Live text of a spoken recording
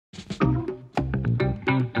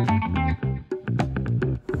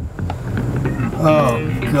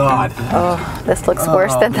Oh, God. Oh, this looks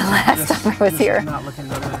worse than the last time I was here. Not looking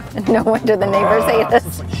good. No wonder the neighbors hate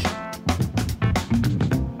us.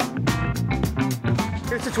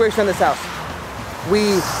 Here's the situation on this house.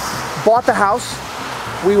 We bought the house.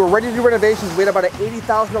 We were ready to do renovations. We had about an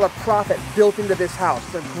 $80,000 profit built into this house.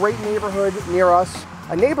 It's a great neighborhood near us.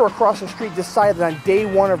 A neighbor across the street decided on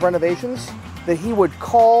day one of renovations that he would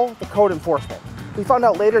call the code enforcement. We found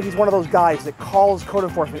out later he's one of those guys that calls code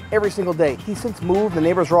enforcement every single day. He's since moved. The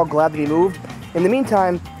neighbors are all glad that he moved. In the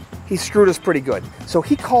meantime, he screwed us pretty good. So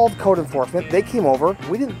he called code enforcement. They came over.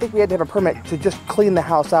 We didn't think we had to have a permit to just clean the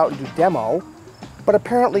house out and do demo, but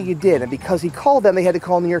apparently you did. And because he called them, they had to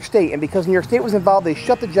call New York State. And because New York State was involved, they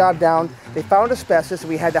shut the job down. They found asbestos, and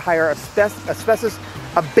we had to hire a asbestos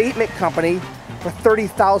abatement company for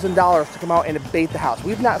 $30,000 to come out and abate the house.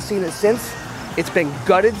 We've not seen it since. It's been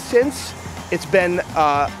gutted since. It's been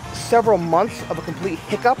several months of a complete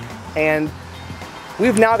hiccup, and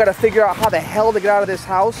we've now got to figure out how the hell to get out of this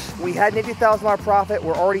house. We had an $80,000 profit.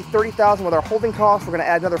 We're already $30,000 with our holding costs. We're going to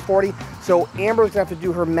add another $40,000. So Amber's going to have to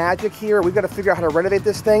do her magic here. We've got to figure out how to renovate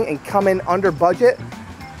this thing and come in under budget.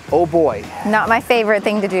 Oh boy. Not my favorite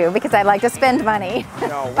thing to do because I like to spend money,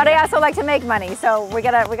 No. but I also like to make money. So we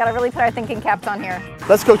gotta really put our thinking caps on here.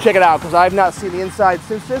 Let's go check it out because I've not seen the inside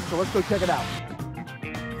since this. So let's go check it out.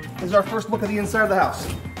 This is our first look at the inside of the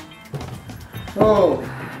house. Oh,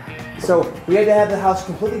 so we had to have the house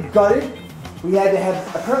completely gutted. We had to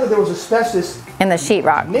have, apparently there was asbestos In the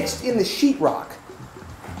sheetrock. mixed in the sheetrock.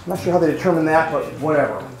 I'm not sure how they determined that, but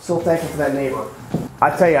whatever. I'm so thankful for that neighbor.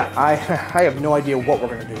 I tell you, I have no idea what we're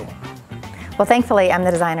gonna do. Well, thankfully, I'm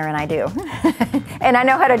the designer and I do. And I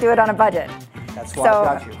know how to do it on a budget. That's why I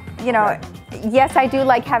got you. You know, yes, I do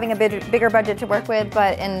like having a bigger budget to work with,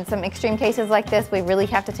 but in some extreme cases like this, we really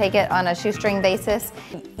have to take it on a shoestring basis.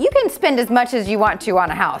 You can spend as much as you want to on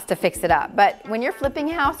a house to fix it up, but when you're flipping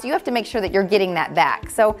a house, you have to make sure that you're getting that back.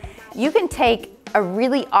 So you can take a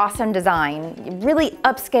really awesome design, really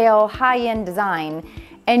upscale, high-end design,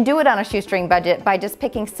 and do it on a shoestring budget by just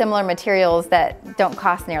picking similar materials that don't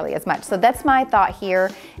cost nearly as much. So that's my thought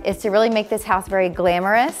here, is to really make this house very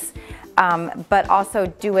glamorous, but also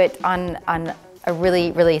do it on a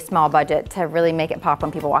really, really small budget to really make it pop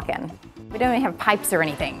when people walk in. We don't even have pipes or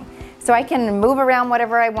anything. So I can move around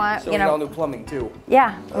whatever I want. So we all new plumbing too.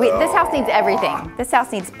 Yeah, this house needs everything. This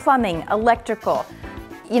house needs plumbing, electrical.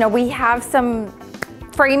 You know, we have some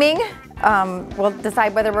framing. We'll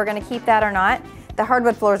decide whether we're gonna keep that or not. The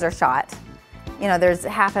hardwood floors are shot. You know, there's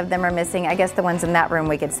half of them are missing. I guess the ones in that room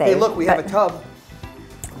we could save. Hey, look, we have a tub.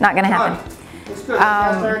 Not gonna happen. Let's go.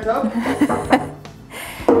 Cast iron tub.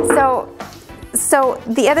 So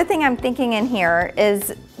the other thing I'm thinking in here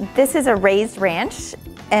is this is a raised ranch,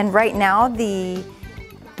 and right now the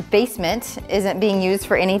basement isn't being used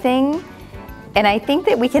for anything. And I think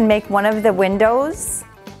that we can make one of the windows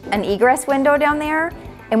an egress window down there,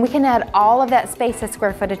 and we can add all of that space as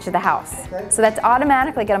square footage to the house. Okay. So that's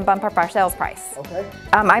automatically gonna bump up our sales price. Okay.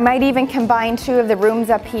 I might even combine two of the rooms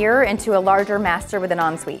up here into a larger master with an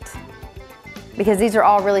ensuite. Because these are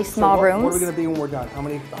all really small rooms. What are we gonna be when we're done? How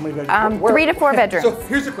many bedrooms? 3 to 4 bedrooms. So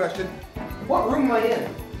here's the question. What room am I in? I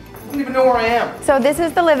don't even know where I am. So this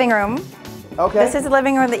is the living room. Okay. This is the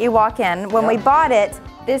living room that you walk in. When we bought it,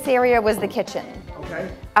 this area was the kitchen. Okay.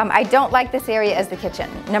 I don't like this area as the kitchen.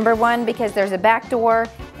 Number one, because there's a back door,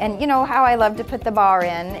 and you know how I love to put the bar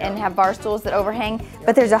in and have bar stools that overhang,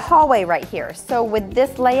 but there's a hallway right here. So with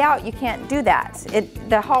this layout, you can't do that.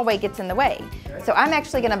 The hallway gets in the way. Okay. So I'm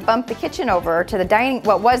actually gonna bump the kitchen over to the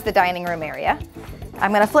what was the dining room area.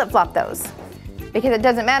 I'm gonna flip-flop those because it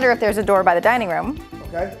doesn't matter if there's a door by the dining room.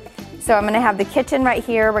 Okay. So I'm gonna have the kitchen right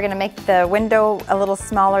here. We're gonna make the window a little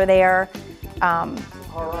smaller there.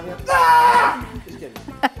 Ah! Just kidding.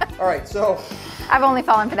 All right, so. I've only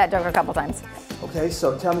fallen for that joke a couple times. Okay,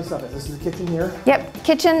 so tell me something. This is the kitchen here? Yep,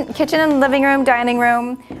 kitchen and living room, dining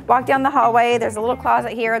room. Walk down the hallway, there's a little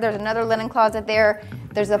closet here, there's another linen closet there.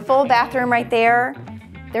 There's a full bathroom right there.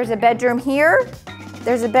 There's a bedroom here,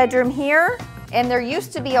 there's a bedroom here, and there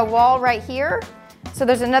used to be a wall right here, so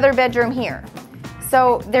there's another bedroom here.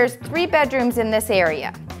 So there's 3 bedrooms in this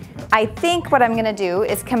area. I think what I'm gonna do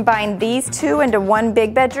is combine these 2 into one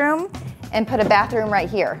big bedroom and put a bathroom right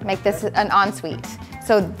here, make this an ensuite.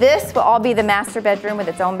 So this will all be the master bedroom with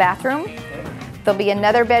its own bathroom. There'll be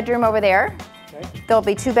another bedroom over there. There'll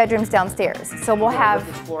be 2 bedrooms downstairs. So we'll have.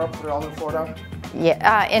 This floor up, put it all in the floor down?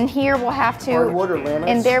 Yeah, in here we'll have to. Hardwood or laminates?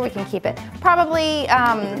 In there we can keep it. Probably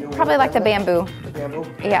like the bamboo. The bamboo?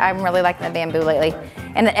 Yeah, I'm really liking the bamboo lately.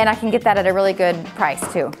 And I can get that at a really good price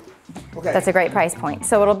too. Okay. That's a great price point.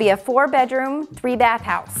 So it'll be a 4-bedroom, 3-bath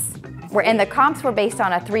house. And the comps were based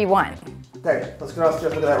on a 3-1. Okay, let's go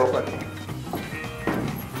downstairs, look at that real quick.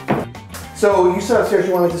 So you said upstairs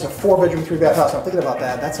you want to make this a 4-bedroom, 3-bath house. I'm thinking about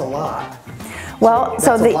that. That's a lot. Well, that's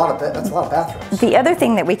a lot of bathrooms. The other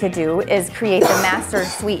thing that we could do is create the master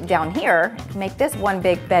suite down here, make this one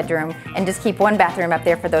big bedroom, and just keep one bathroom up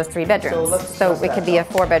there for those 3 bedrooms. So it could be a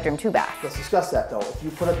 4-bedroom, 2-bath. Let's discuss that though. If you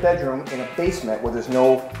put a bedroom in a basement where there's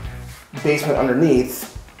no basement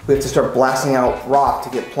underneath, we have to start blasting out rock to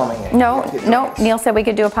get plumbing in. No, Neil said we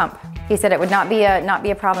could do a pump. He said it would not be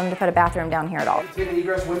a problem to put a bathroom down here at all.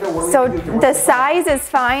 So the size is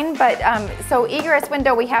fine, but so egress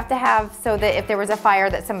window we have to have so that if there was a fire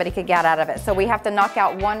that somebody could get out of it. So we have to knock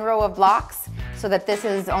out 1 row of blocks so that this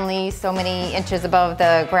is only so many inches above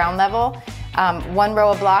the ground level. 1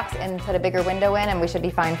 row of blocks and put a bigger window in, and we should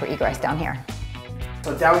be fine for egress down here.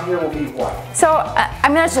 So down here will be what? So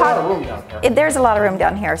I'm going to talk. There's a lot of room down here. There's a lot of room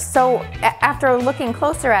down here. So after looking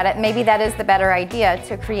closer at it, maybe that is the better idea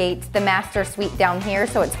to create the master suite down here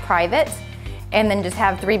so it's private, and then just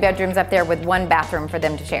have 3 bedrooms up there with 1 bathroom for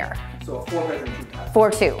them to share. So a 4-bedroom, 2-bath.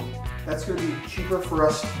 4-2. That's going to be cheaper for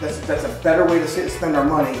us. That's a better way to spend our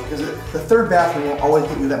money because the 3rd bathroom won't always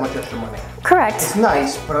get you that much extra money. Correct. It's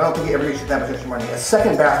nice, but I don't think it ever gets you that much extra money. A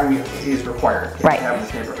 2nd bathroom is required to have in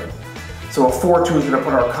this neighborhood. So a 4-2 is going to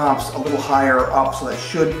put our comps a little higher up, so that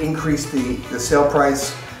should increase the sale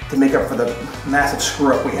price to make up for the massive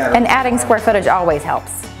screw up we had. And adding square footage always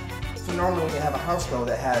helps. So normally when you have a house though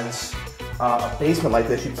that has a basement like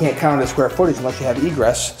this, you can't count the square footage unless you have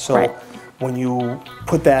egress. So when you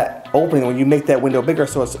put that opening, when you make that window bigger,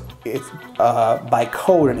 so it's by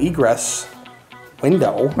code an egress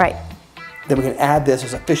window. Right. Then we can add this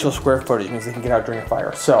as official square footage, means they can get out during a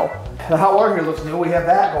fire. So the hot water here looks new. We have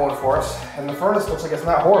that going for us, and the furnace looks like it's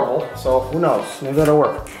not horrible. So who knows? Maybe that'll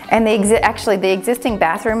work. And actually the existing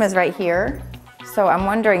bathroom is right here. So I'm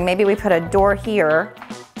wondering maybe we put a door here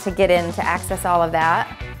to get in to access all of that,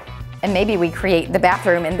 and maybe we create the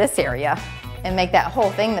bathroom in this area and make that whole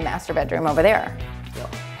thing the master bedroom over there.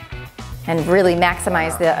 Yep. And really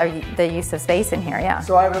maximize the use of space in here. Yeah.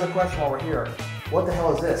 So I have another question while we're here. What the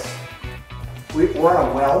hell is this? We're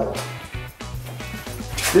on a well.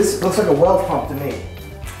 This looks like a well pump to me.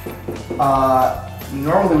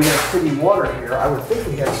 Normally we have city water here. I would think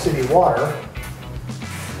we have city water.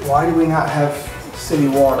 Why do we not have city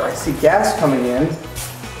water? I see gas coming in.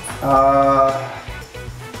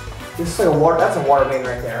 This is like a water, that's a water main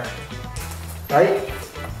right there. Right?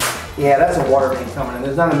 Yeah, that's a water main coming in.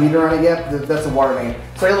 There's not a meter on it yet, that's a water main.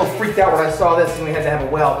 So I got a little freaked out when I saw this and we had to have a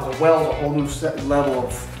well, because a well is a whole new level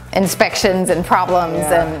of inspections and problems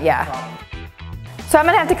and So I'm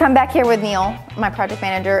gonna have to come back here with Neil, my project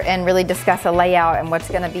manager, and really discuss a layout and what's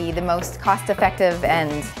gonna be the most cost effective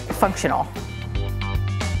and functional.